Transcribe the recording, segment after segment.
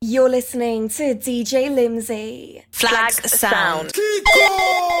You're listening to DJ Limsey. Flags Sound.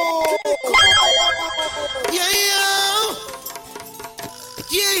 Yeah, yeah.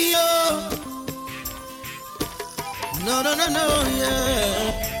 No,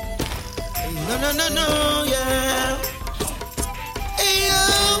 yeah. No, yeah. Hey, yo.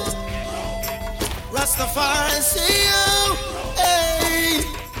 Rastafari, say, yo. Hey.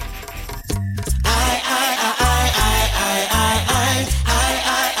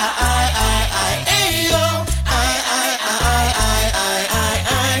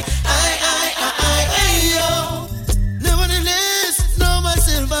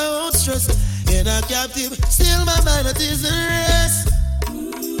 Captive, still my mind at is the rest.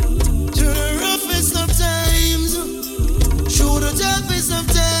 Through the roughest of times, through the toughest of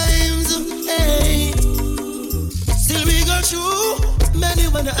times, hey. Still we go through many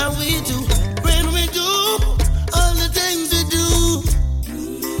wonder how we do when we do all the things we do.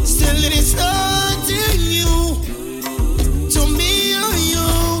 Still it is starting you to me or you,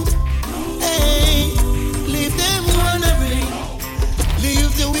 hey. Leave them wondering,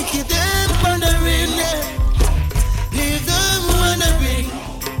 leave the wicked them wondering. Leave them wondering,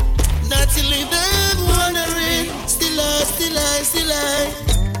 not to leave them wondering. Still I.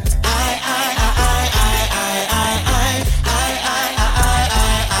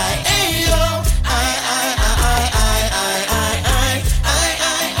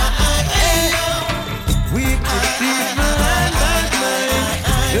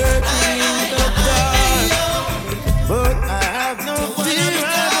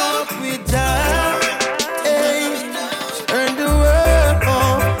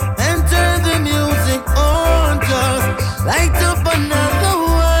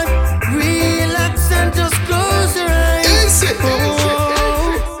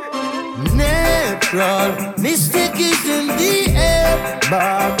 Mystic is in the air,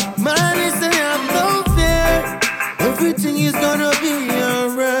 but man is I have no fear. Everything is gonna be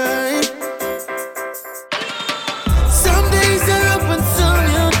alright. Some days are up and some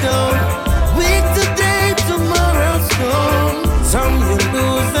you don't. Week today, tomorrow's gone. Some you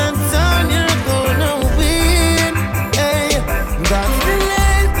lose and some you're gonna win. Hey, that's the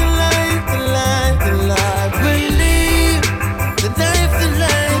life we live. The life we live.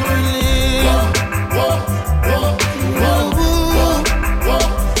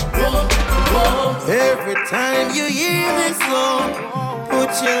 Every time you hear this song,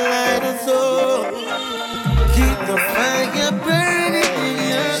 put your lighters on. Keep the fire burning in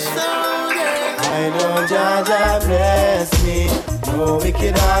your soul, yeah. I know Jaja bless me, no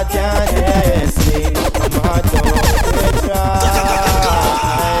wicked heart can test me. No matter what they try,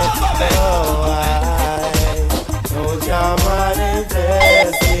 no Jah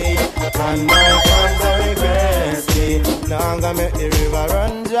manifest me, and my fans are regress me. Longer make the river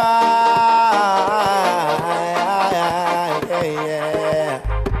run dry.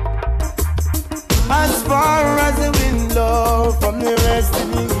 As far as the window from the rest of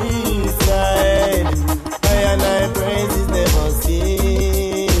the east side, I and I praises never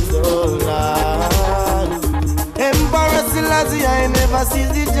cease, oh Lord. Emperor Selassie, I never sees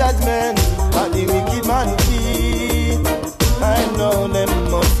the judgment of the wicked man feet. I know them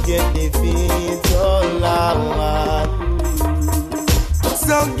must get defeat, oh Lord.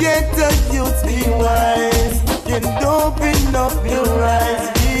 So get the youth, be wise. You don't open up your eyes,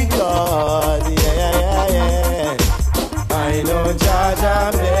 because I know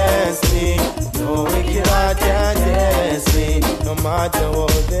Jaja bless me. No wicked heart can test me. No matter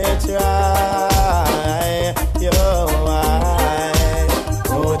what they try,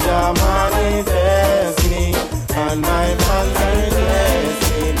 oh Jah manifest me, and my mother bless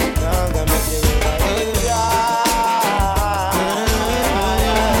me.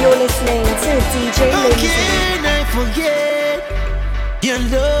 You're listening to DJ How Limsey. can I forget your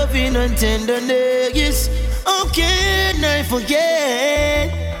loving and tenderness? How can I forget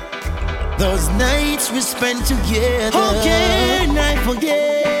those nights we spent together? How can I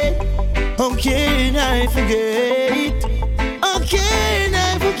forget? How can I forget? How can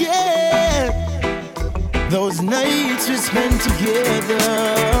I forget those nights we spent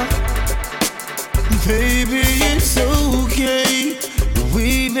together? Baby, it's okay,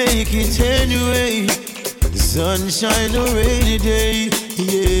 we make it anyway. The sunshine or rainy day,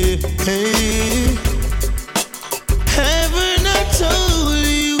 yeah. Hey, haven't I told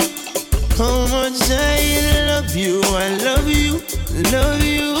you how much I love you? I love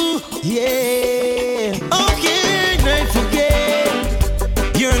you, yeah. How can I forget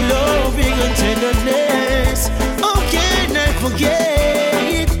your loving and tenderness? How can I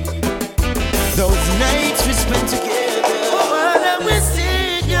forget those nights we spent together? What I was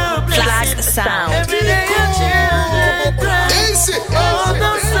saying, Flash sound. Every day your children cry.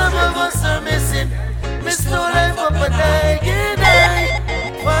 Although some of us are missing, miss no life up a dying eye.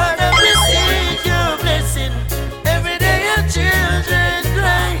 Father, we seek your blessing. Every day your children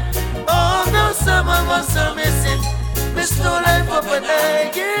cry. Although some of us are missing, miss no life up a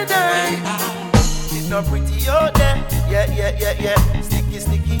dying eye. It's not pretty out there, yeah.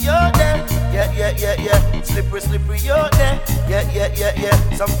 Sticky, you're there, yeah. Slippery, you're there,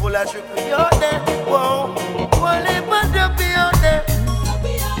 yeah. Some full of trickery, you're there, whoa. One lip and dopey out there.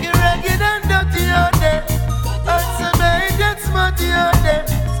 You're ragged and dirty out there. And some mind that's smarty out there.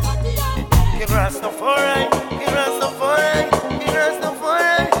 Your grass no foreign,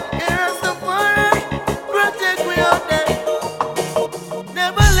 protect we out there.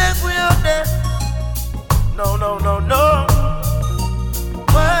 Never let we out there. No.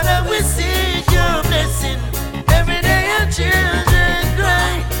 Father, we seek your blessing. Every day your children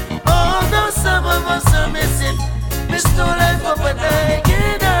cry. Although some of us are missing, miss no life up a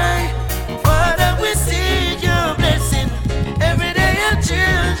dying eye. Father, we seek your blessing. Every day your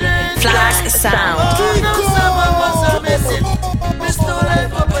children Flash sound. Although some of us are missing, miss no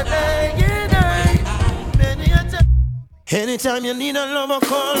life up a dying eye. Anytime you need a lover,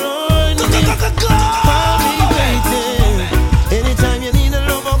 call on me. I'll be waiting. Anytime you need a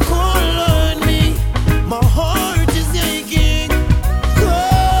lover, call on me. My heart is aching.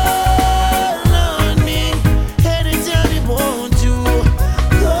 Call on me. Anytime you want to.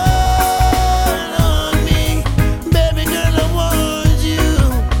 Call on me. Baby girl, I want you.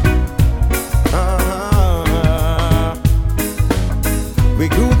 We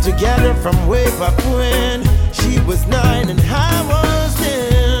grew together from way back when. She was 9 and I was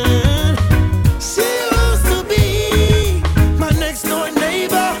 10. She used to be my next door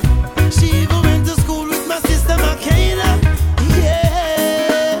neighbor. She even went to school with my sister Makeda.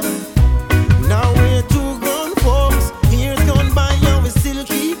 Yeah. Now we're two grown folks. Years gone by and we still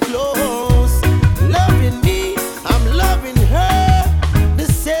keep close. Loving me, I'm loving her the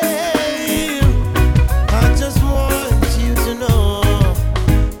same. I just want you to know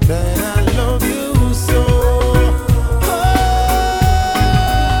that I love you so.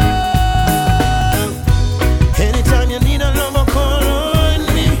 Anytime you need a lover, call on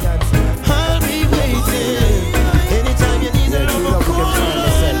me. I'll be waiting. Anytime you need a lover, call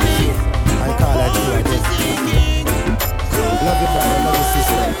on me. I call her Julia. Love your brother, love your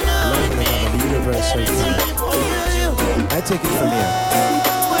sister. Love your brother, the universal thing. I take it from here.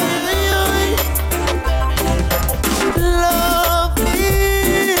 Love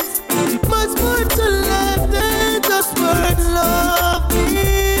is much more to life than just words. Love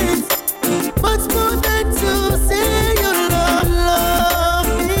is much more than to say you love.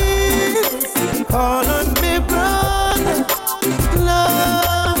 Love is call on me, brother.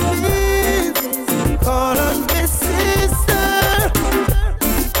 Love is call on me, sister.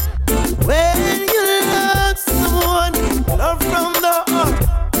 When you love someone, love from the heart.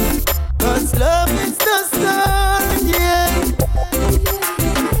 'Cause love is the start, yeah.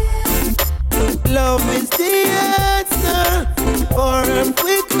 Love is the answer for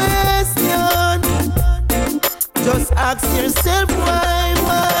every question. Just ask yourself why.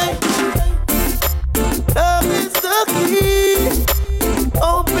 Love is the key.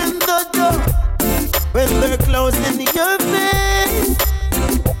 Open the door when they're closing your face.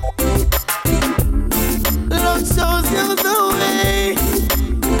 Love shows you the way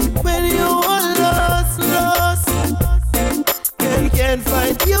when you are lost and can't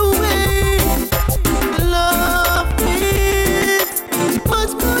find your way. Love is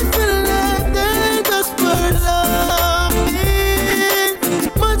much more to life than just for love is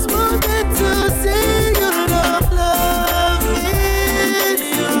much more than to say you love. Love is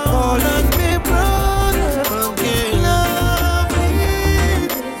call on me, brother. Love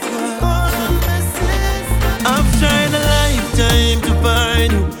is call on me, sister. I've tried a lifetime to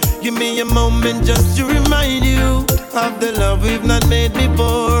find you. Give me a moment just to remind you of the love we've not made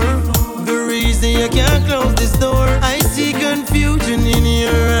before. The reason you can't close this door. I see confusion in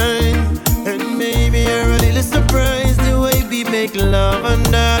your eyes, and maybe you're a little surprised the way we make love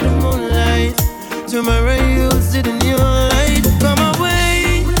under the moonlight. Tomorrow you'll see the new light. Come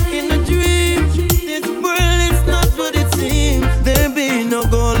away in a dream. This world is not what it seems. There be no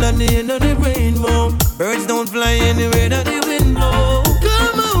gold at the end of the rainbow. Birds don't fly anywhere that the wind blows.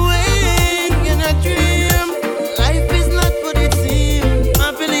 Come away in a dream. Life is not what it seems.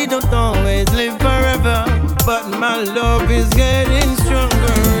 Happily don't always live forever, but my love is getting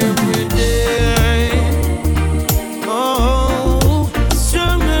stronger every day. Oh,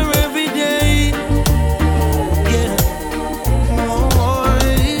 stronger every day. Yeah.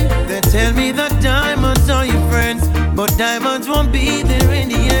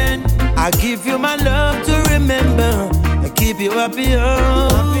 I give you my love to remember. I keep you happy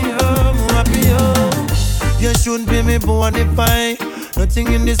home. You shouldn't be me bonify.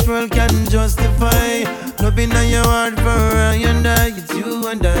 Nothing in this world can justify. Loving on your heart for I and I. It's you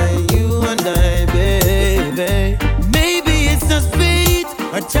and I, baby. Maybe it's just fate.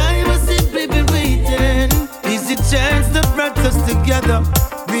 Our time has simply been waiting. Is the chance that brought us together.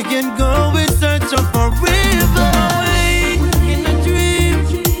 We can go in search of forever. Away in a dream.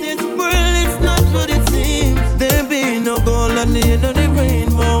 This world is not what it seems. There be no gold at the end of the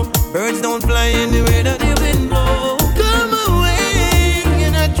rainbow. Birds don't fly anywhere that the wind blows. Come away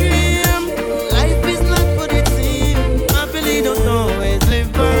in a dream. Life is not what it seems. I believe don't always live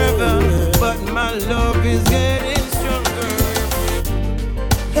forever, but my love is getting stronger.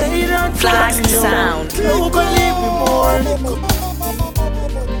 Hey, don't Flag sound. You can leave me more.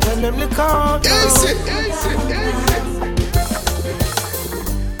 Tell them to call.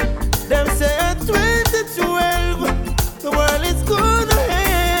 Them say at 2012 the world is gonna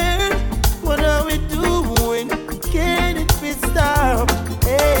end. What are we doing? Can it be stopped?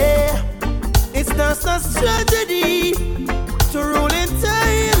 Hey, it's just a strategy to rule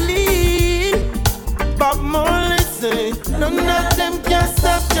entirely. But more say none of them can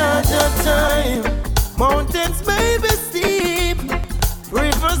stop your time. Mountains may be steep,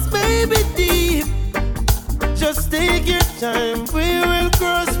 rivers may be deep. Just take your time, we will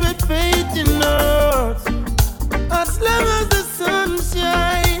cross with faith in us. As long as the sun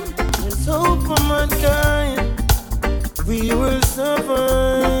shines, there's hope for mankind. We will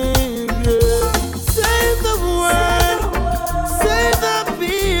survive, yeah. Save the world, save the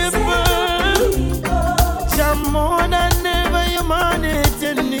people. Jam more than ever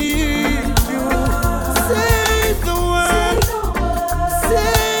humanity needs you. Save the world,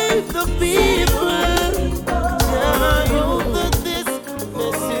 save the people. Yeah, you that this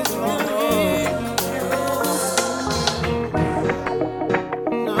message will reach.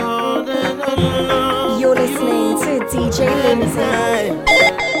 No. You're listening to DJ Lindsay.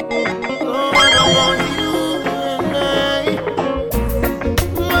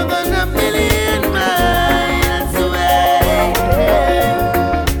 More than a million miles away.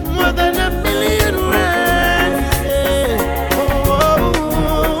 More than a million miles away.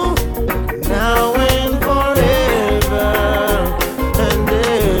 Oh, now and forever and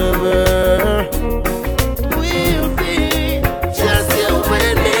ever will be just you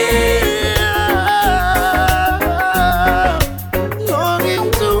and me. Longing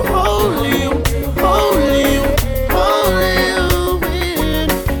to hold you in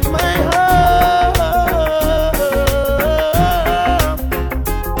my heart.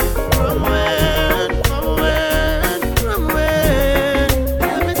 From when?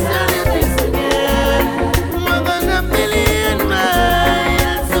 Let me tell you this again. More than a million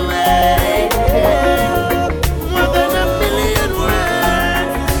miles away. More than a million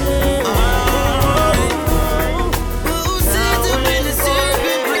miles away. Who said to be the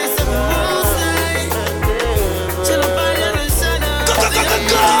secret place of the most high? Chill up on your shadow.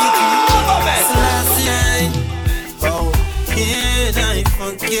 Oh, can I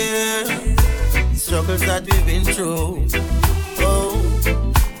forget struggles that we've been through? Oh,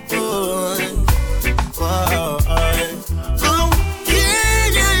 how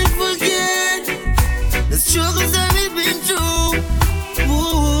can I forget the struggles that we've been through?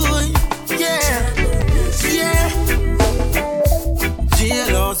 Ooh, yeah.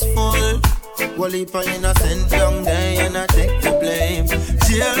 Jailhouse full, one heap of innocent young day and I take the blame.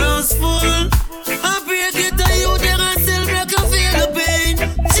 Jailhouse full, I break it to you, then I still break and feel the pain.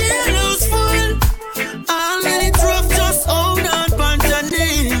 Jailhouse full, all when it's rough, just hold on, punch your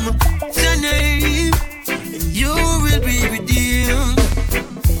name, and you will be redeemed.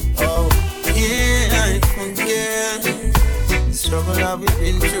 Oh, yeah, I forget the struggle that we've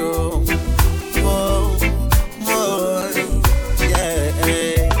been through. Oh, yeah.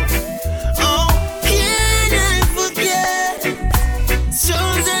 Oh, can I forget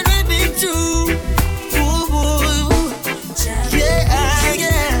struggles that we've been through? Ooh,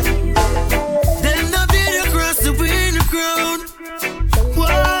 yeah. Them not beat across the win the crown.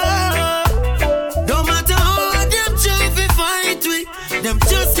 Whoa, no matter how them try to fight we, them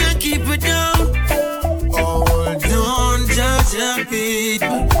just can't keep it down. Oh, don't judge your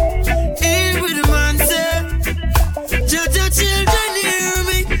people. Hear what the man say. Judge your children,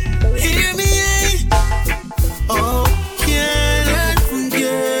 hear me, eh? Oh, can I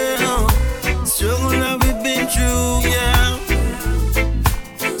forget struggle that we've been through, yeah.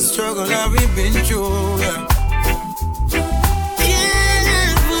 Struggle that we've been through, yeah. Can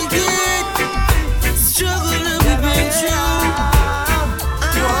I forget struggle that we've been through?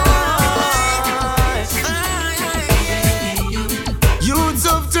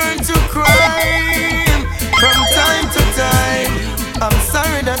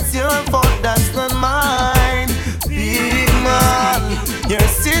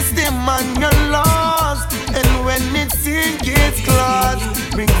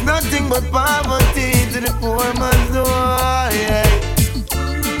 nothing but poverty to the poor man's door. Yeah.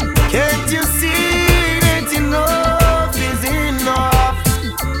 Can't you see that enough is enough?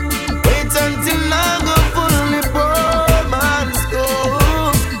 Wait until I go full the poor man's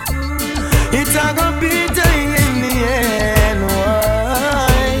scope. It's a go bitter in the end.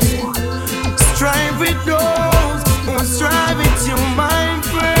 Why? Strive with those who strive with you, my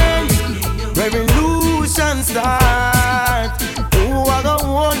friend. Revolution start. Who are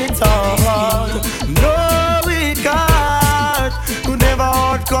gonna want it all? No, we can't. Who never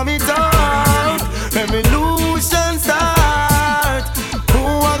outcome it all? Revolution start. Who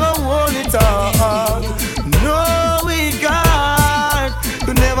are gonna want it all? No, we can't.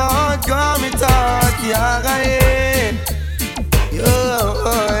 Who never outcome it all? Yeah,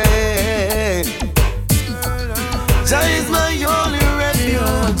 Jah is my only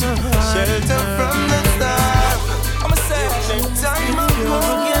refuge, shelter from the storm. I'ma say, Time ago,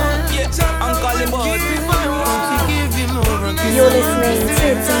 I'm calling boy. You're listening to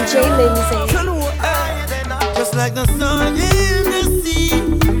DJ Lindsay. just like the sun in the sea,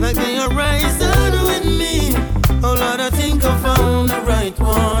 like the horizon with me. Oh Lord, I think I found the right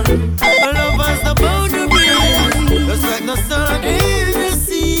one. Our love has the boundaries, just like the sun in the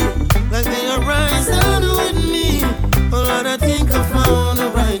sea, like the horizon with me. Oh Lord, I think I found the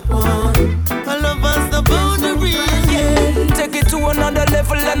right one. Our love has the boundaries, yeah. Take it to another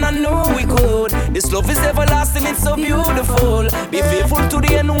level and I know we could. This love is everlasting, it's so beautiful. Be faithful to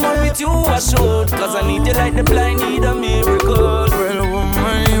the end, one with you I should. Cause I need you like the blind need a miracle. Well,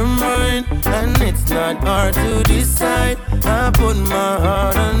 woman, you're mine, and it's not hard to decide. I put my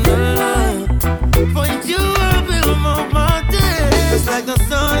heart on the line. For you, I build my mountain. Just like the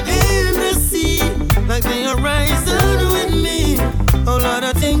sun in the sea, like the horizon with me. Oh Lord,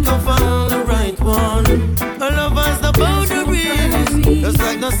 I think I found the right one. Our love has the boundaries, just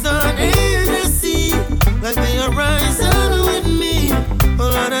like the sun in the sea, like the horizon with me. Oh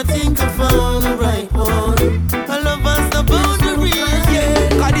Lord, I think I found the right one. Our love has the boundaries, yeah.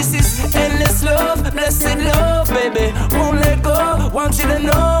 Cause this is endless love, blessed love, baby. Won't let go, want you to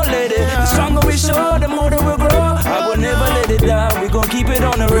know, lady. The stronger we show, the more that we grow. I will never let it die, we gon' keep it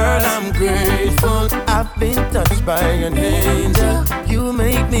on the Girl, road. I'm grateful, I've been touched by an angel. You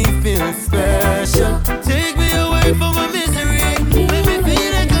make me feel special. Take me away from my misery, make me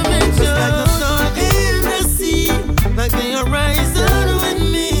feel like a angel. Just like the sun in the sea, like the horizon with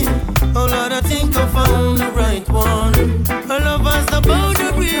me. Oh Lord, I think I found the right one. Our love has the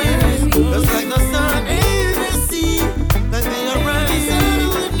boundaries, just like the sun in the sea, like the horizon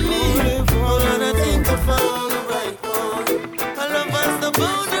with me. Oh Lord, I think I found the right one. Our love has the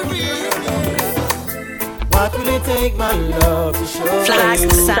boundaries. What will it take, my love, to show Flash you?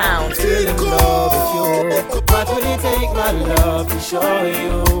 sound. Still in love with you. What will it take, my love, to show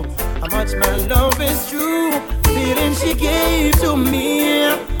you how much my love is true? Feeling she gave to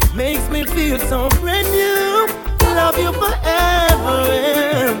me makes me feel so brand new. Love you forever,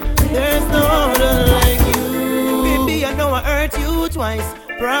 there's no other like you. Baby, I know I hurt you twice.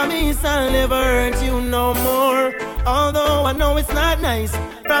 Promise I'll never hurt you no more. Although I know it's not nice,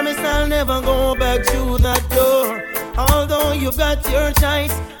 promise I'll never go back to that door. Although you got your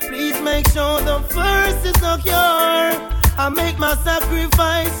choice, please make sure the first is secure. I make my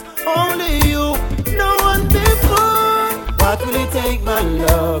sacrifice, only you, no one before. What will it take, my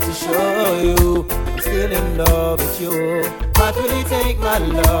love, to show you I'm still in love with you? What will it take, my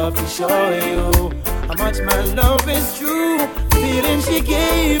love, to show you how much my love is true? Feeling she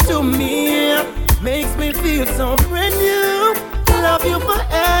gave to me makes me feel so brand new. Love you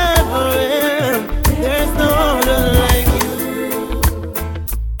forever, there's no other like you.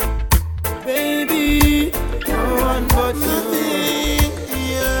 Baby, no one but nothing,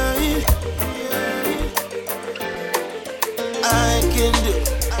 yeah. I can do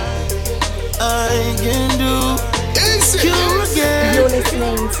you again. You're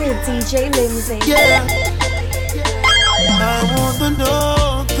listening to DJ Lindsay. Yeah. I want to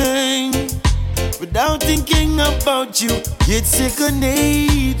know things without thinking about you. It's second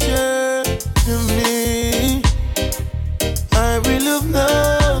nature to me. I will love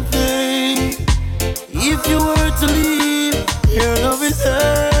nothing if you were to leave. Your love is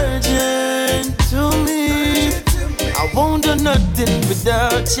urgent to me. I won't do nothing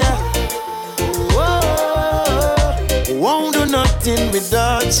without you. Whoa, won't do nothing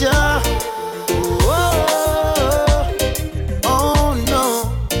without you. Whoa, oh no.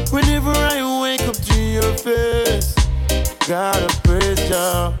 Whenever I wake up to your face, gotta praise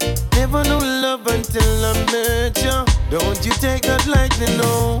you. Never knew love until I met you. Don't you take that lightly,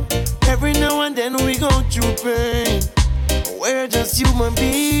 no. Every now and then we go through pain. We're just human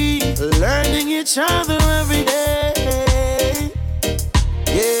beings, learning each other every day.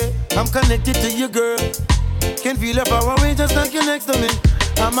 Yeah, I'm connected to you, girl. Can feel your power, we just like you next to me.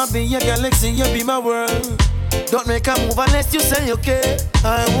 I'ma be your galaxy, you be my world. Don't make a move unless you say okay.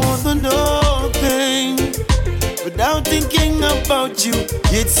 I want to know things without thinking about you.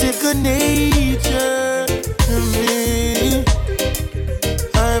 It's second nature to me.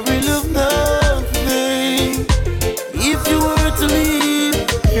 I will love nothing. If you were to leave,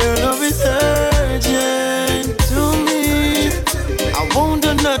 your love is urgent to me. I won't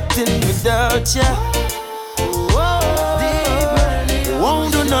do nothing without you.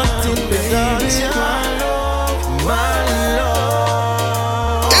 Won't do nothing without you. My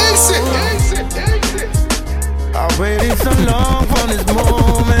love. I waited so long for this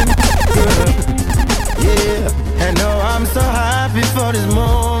moment, girl. Yeah, and now I'm so happy for this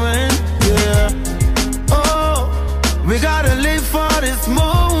moment. Yeah. Oh, we gotta live for this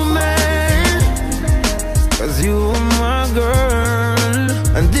moment. 'Cause you are my girl,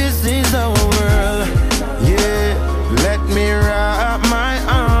 and this is our world. Yeah, let me wrap my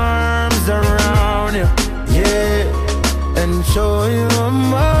arms around you. Yeah, and show you how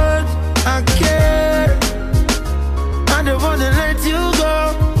much I care. I don't wanna let you go.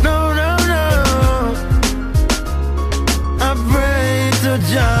 No, no, no. I pray to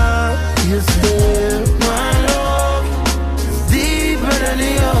God you stay. My love is deeper than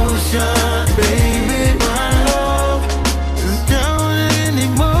the ocean, baby. My love is drowning in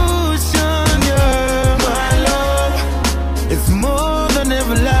emotion, yeah. My love is more than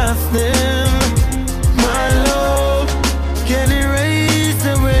everlasting. My love can erase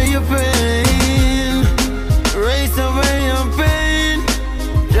away your pain, erase away your pain,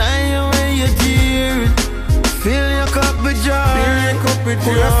 dry away your tears, fill your cup with joy, put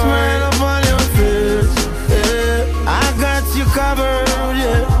a smile upon your face. Yeah. I got you covered,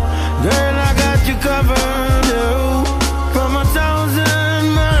 yeah. Girl, I got you covered, yeah. From 1,000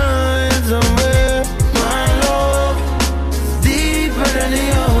 miles away. My love is deeper than the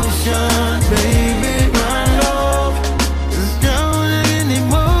ocean, baby. My love is drowning in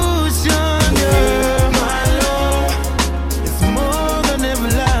emotion, yeah. My love is more than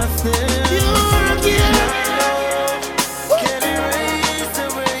everlasting. You're a gift. Can erase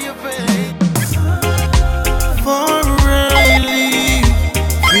away your pain. For really,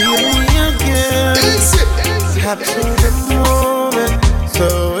 feel me again. Capture the moment, so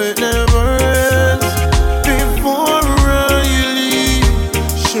it never ends. Before I leave,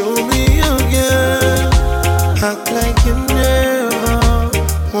 show me again. Act like you never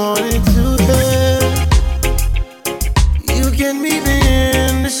wanted to end. You can meet me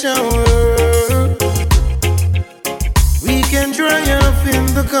in the shower. We can dry up in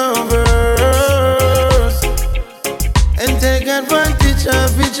the covers and take advantage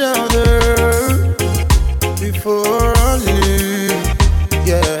of each other before I leave.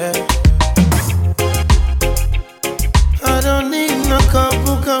 Yeah, I don't need no cup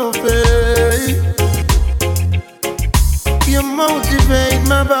of coffee. You motivate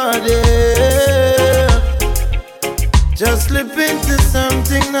my body. Just slip into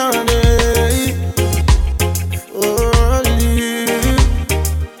something naughty before I leave.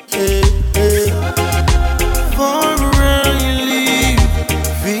 Hey, hey. Before I leave,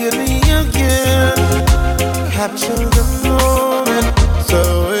 feel me again. Capture the moment, so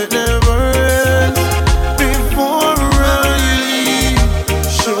it never ends. Before I leave,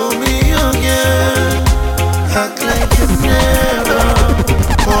 show me again. Act like you never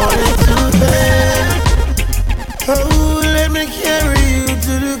wanted to end. Oh, let me carry you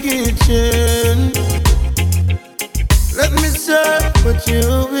to the kitchen. Let me serve what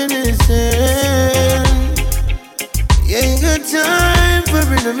you've been missing. You ain't got time for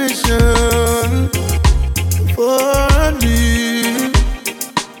intermission. Before I leave,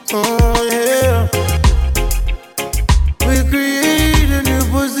 oh yeah, we create a new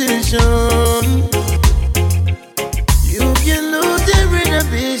position. You can lose every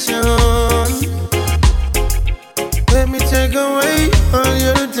inhibition. Let me take away all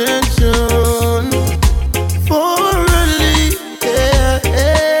your attention. For a leave, yeah,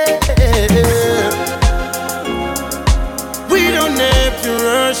 yeah, yeah. We don't have to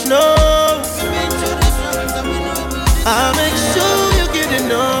rush, no. I'll make sure you get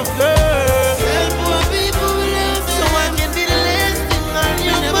enough, girl. Help poor people live so I can be the last thing on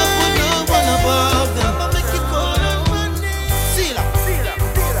your mind. Never put no one above them. I'ma make you call on my name. See that.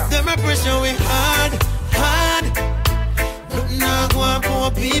 Them a pressure we hard, hard. Nothing not go on poor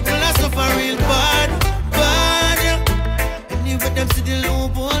people that suffer real bad, bad. And you let them see the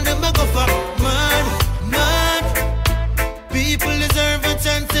loophole, them a go for mad, mad. People deserve a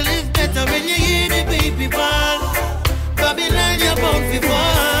chance to live better. When you hear the baby ball, Babylon, you're bound to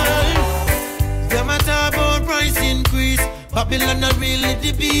fall. Them a talk about price increase. Babylon not really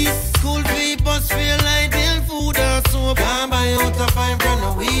the beast. School fee, bus fare, light bill, food or soap. Can't buy out a £5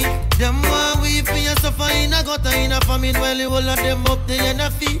 a week. Them want we for you suffer in a gutter in a famine while you all of them up there in a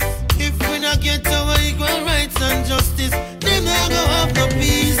feet. If we not get our equal rights and justice, them not go have no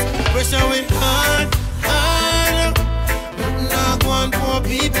peace. Pressure we hard, hard. Now go on poor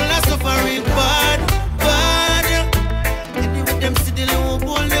people are suffering bad, bad. Anyway them see the low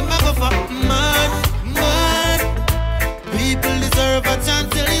ball, them a go for mad, mad. People deserve a chance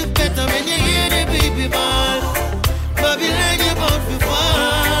to live better when you hear the baby ball. Babylon, you're about to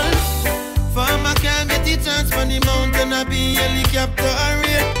fall. Farmer can't get the chance from the mountain. I be helicopter or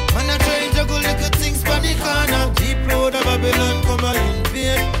rail. Man, I try to juggle little things from the corner. Deep road of Babylon come and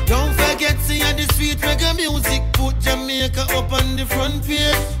invade. Don't forget, see on the street, reggae music. Put Jamaica up on the front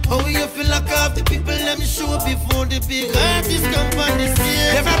page. How you feel like half the people them show before the big artists come on the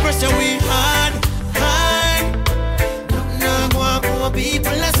stage. Every pressure we hard, hard. Now go on poor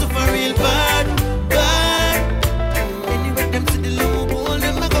people are suffer real bad, bad. Anyway, them to the low ball,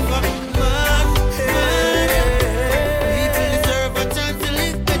 them a go for mad, mad. People deserve a chance to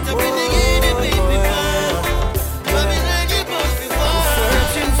live better when they get it, baby, man. Babylon, you're about to fall.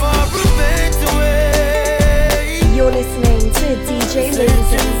 Searching for a better way. You're listening to DJ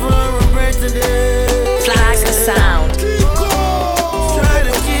Lindsay. Searching for a better day. Flag sound. Try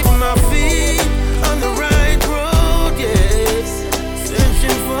to keep my feet on the right road, yes.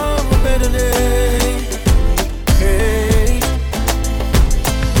 Searching for a better day. Hey,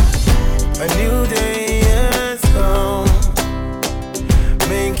 a new day has come,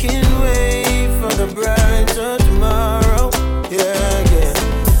 making way for the brighter tomorrow. Yeah, yeah.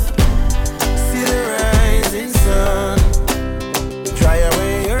 See the rising sun. Dry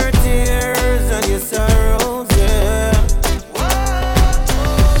away your tears and your sorrows, yeah.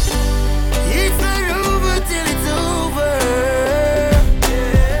 It's not over till it's over.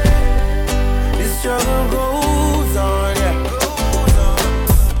 Yeah. The struggle goes on, yeah.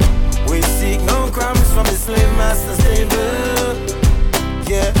 We seek no crumbs from the slave master stable.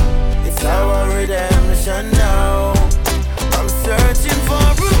 Yeah, it's our redemption now. I'm searching for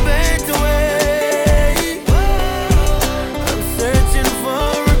a better way. I'm searching for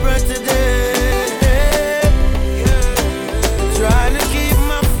a better day. Trying to keep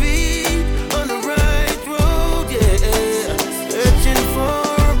my feet on the right road, yeah. Searching for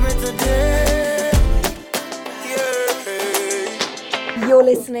a better day. Yeah. You're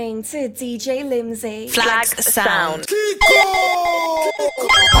listening to DJ Lindsay. Flag sound.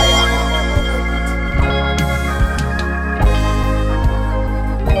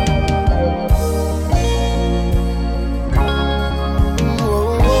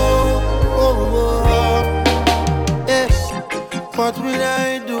 What will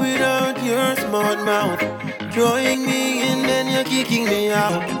I do without your smart mouth? Drawing me in and you're kicking me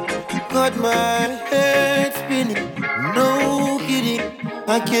out. Got my head spinning, no kidding.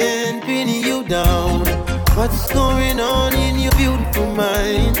 I can't pin you down. What's going on in your beautiful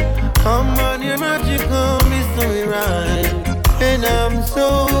mind? I'm on your magical mystery ride. And I'm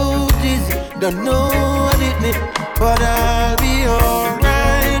so dizzy, don't know what it means, but I'll be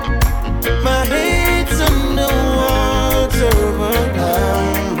alright. My head's underwater, but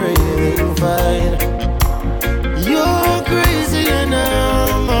I'm breathing fine. You're crazy and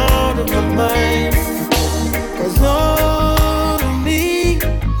I'm out of my mind. 'Cause all of me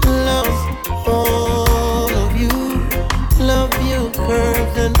loves all of you. Love your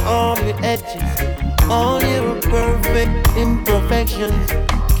curves and all your edges, all your perfect imperfections.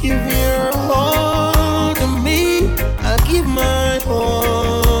 Give your all to me, I'll give my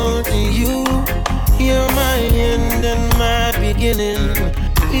all to you. You're my end and my beginning.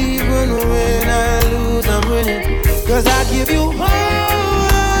 Even when I lose, I'm winning. 'Cause I give you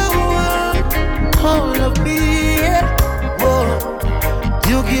all of me, yeah. Whoa.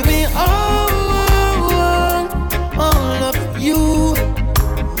 You give me all of you,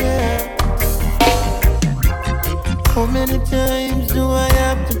 yeah. How many times do I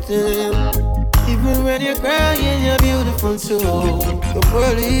have to tell? Even when you're crying, you're beautiful too. The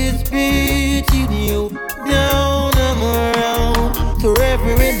world is beating you down and around to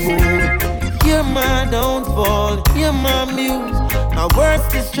every move. You're my downfall, you're my muse, my worst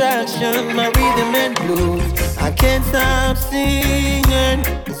distraction, my rhythm and blues. I can't stop singing,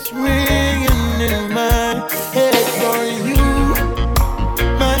 it's ringing in my head for you.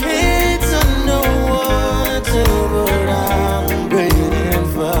 My head's underwater, but I'm breathing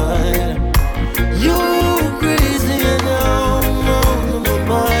fine. You're crazy and I'm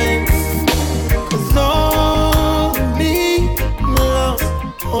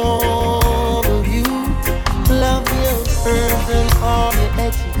all of you. Love your curves and all your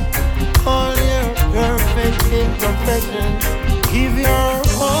edges, all your perfect imperfections. Give your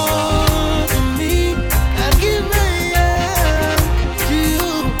all to me, and give my hand to you.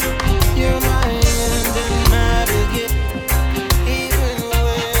 You're my hand and my beginning. Even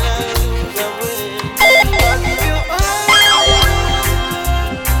when I lose, I win. I'll give you all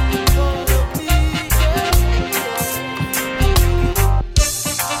of me.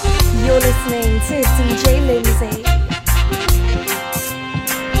 You're listening to DJ Lindsay.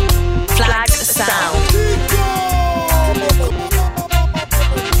 Flag Sound.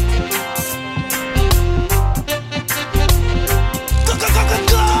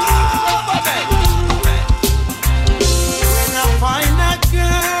 When I find that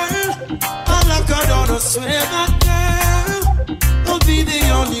girl, I like her down, I swear that girl will be the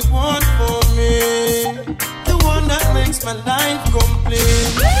only one for me, the one that makes my life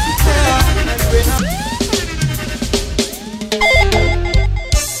complete. Yeah, and when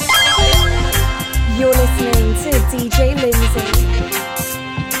You're listening to DJ Lindsay.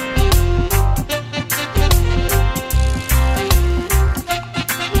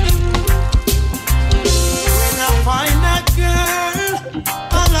 When I find that girl,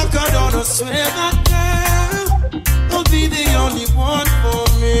 I like her down, I swear that girl will be the only one for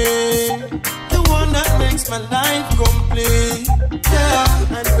me, the one that makes my life complete.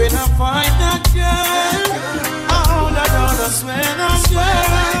 Yeah, and when I find that girl, I hold her down, I swear that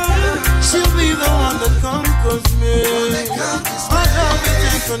girl, she'll be the one that conquers me. My love will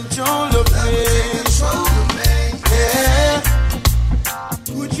take control of me. Yeah,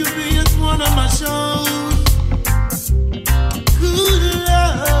 would you be at one of my shows? Good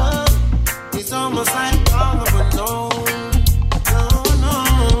love is almost like all of alone.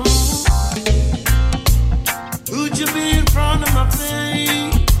 No. Would you be in front of my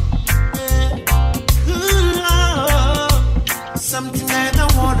face? Yeah. Good love, something that I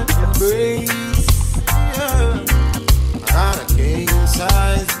wanna embrace. Yeah. Not a king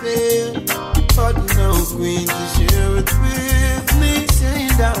size bed, but no queen to share it with me.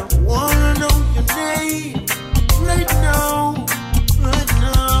 Saying that I wanna know your name right now.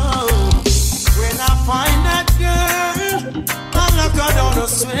 When I find that girl, I lock her down, I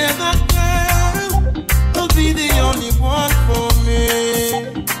swear that girl will be the only one for me,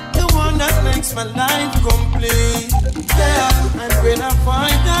 the one that makes my life complete. Yeah, and when I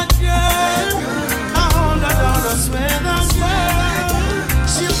find that girl, I hold her down, I swear that girl,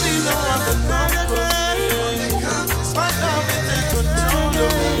 she'll be the one that conquers me. My love will take control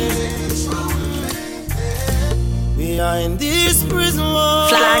of me. We are in this prison wall,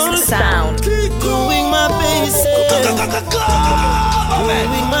 Flag Sound. doing my best,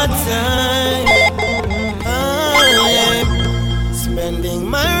 doing my time. I'm spending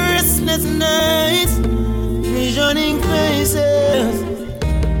my restless nights visioning faces.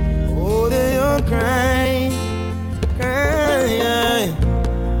 Oh, they all crying.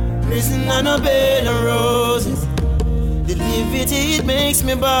 Listen, on a bed of roses. The liberty, it makes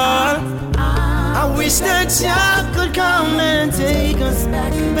me ball. I wish that you could come and take us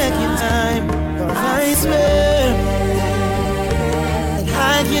back in time. Cause I swear that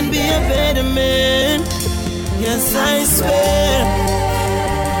I can be a better man. Yes, I swear.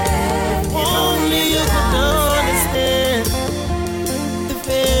 If only you could understand the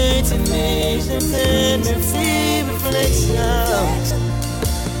fate in me and see reflection.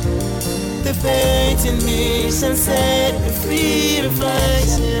 The fate in me shall set me free,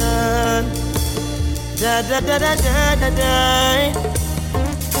 reflection. Da da da da da da da.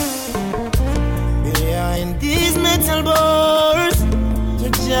 Behind these metal bars, to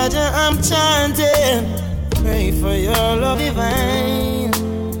Judge I'm chanting. Pray for your love divine.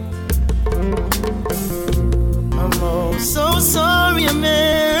 I'm oh so sorry,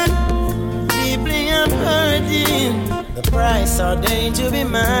 man. Deeply I'm hurting. The price ordained to be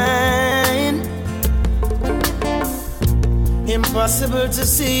mine. Impossible to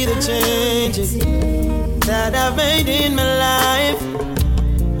see the changes that I've made in my life.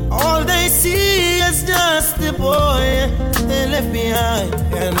 All they see is just the boy they left behind.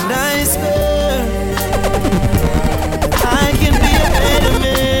 And I swear I can be a better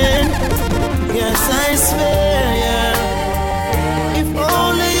man. Yes, I swear, yeah. If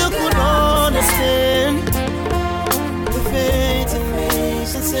only you could understand the fate in me,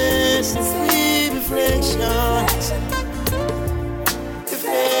 sweet reflection. The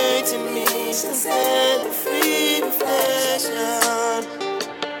fate in me, set the free reflection.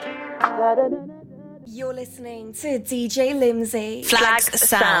 You're listening to DJ Limsey. Flag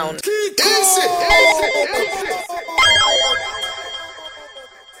Sound. Easy.